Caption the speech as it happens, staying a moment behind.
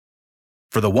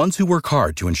For the ones who work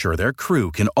hard to ensure their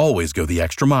crew can always go the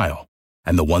extra mile,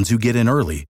 and the ones who get in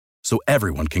early so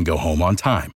everyone can go home on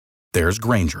time, there's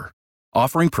Grainger,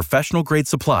 offering professional-grade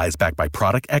supplies backed by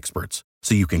product experts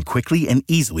so you can quickly and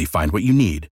easily find what you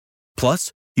need.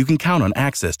 Plus, you can count on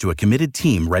access to a committed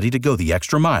team ready to go the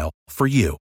extra mile for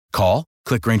you. Call,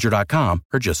 click Grainger.com,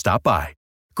 or just stop by.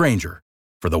 Grainger,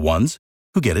 for the ones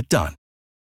who get it done.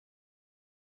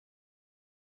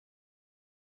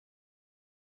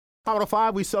 Hot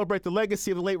 5, we celebrate the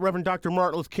legacy of the late Reverend Dr.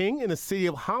 Martin Luther King in the city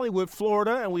of Hollywood,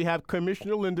 Florida, and we have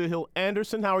Commissioner Linda Hill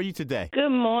Anderson. How are you today?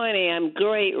 Good morning. I'm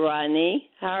great, Rodney.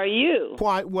 How are you?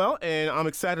 Quite well, and I'm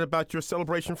excited about your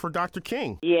celebration for Dr.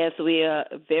 King. Yes, we are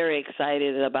very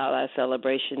excited about our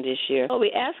celebration this year.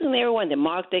 We're asking everyone to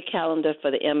mark their calendar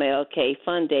for the MLK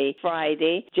Fun Day,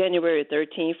 Friday, January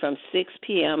 13th from 6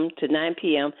 p.m. to 9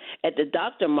 p.m. at the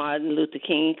Dr. Martin Luther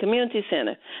King Community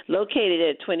Center, located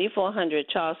at 2400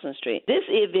 Charleston Street. This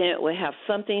event will have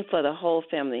something for the whole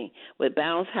family with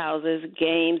bounce houses,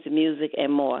 games, music,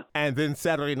 and more. And then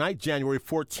Saturday night, January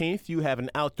 14th, you have an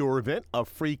outdoor event, a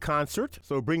free concert.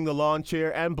 So bring the lawn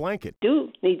chair and blanket.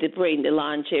 Do need to bring the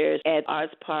lawn chairs at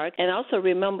Arts Park. And also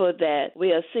remember that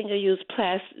we are single-use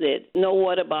plastic. No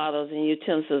water bottles and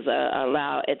utensils are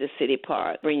allowed at the city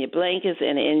park. Bring your blankets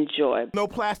and enjoy. No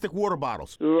plastic water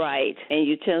bottles. Right. And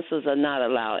utensils are not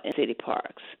allowed in city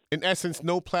parks. In essence,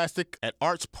 no plastic at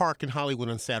Arts Park in Hollywood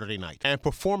on Saturday night. And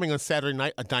performing on Saturday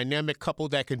night, a dynamic couple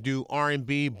that can do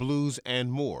R&B, blues,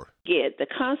 and more. Get the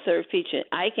concert featuring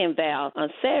Ike and Val on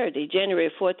Saturday,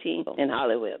 January 14th in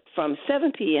Hollywood from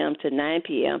 7 p.m. to 9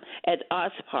 p.m. at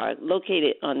Arts Park,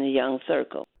 located on the Young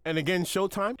Circle. And again,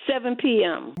 showtime? 7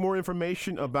 p.m. More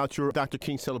information about your Dr.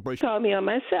 King celebration. Call me on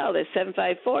my cell at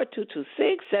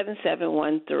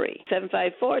 754-226-7713.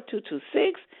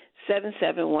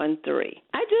 754-226-7713.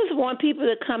 I just want people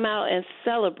to come out and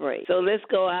celebrate. So let's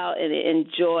go out and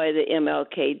enjoy the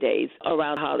MLK days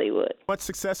around Hollywood. Much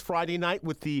success Friday night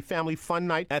with the Family Fun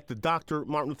Night at the Dr.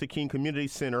 Martin Luther King Community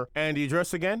Center. And the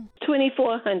address again?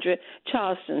 2400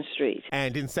 Charleston Street.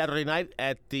 And then Saturday night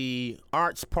at the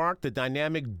Arts Park, the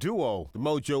dynamic duo, the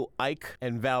Mojo Ike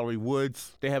and Val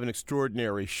Woods. They have an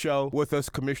extraordinary show. With us,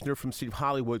 Commissioner from the City of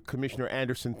Hollywood, Commissioner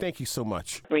Anderson. Thank you so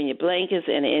much. Bring your blankets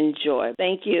and enjoy.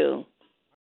 Thank you.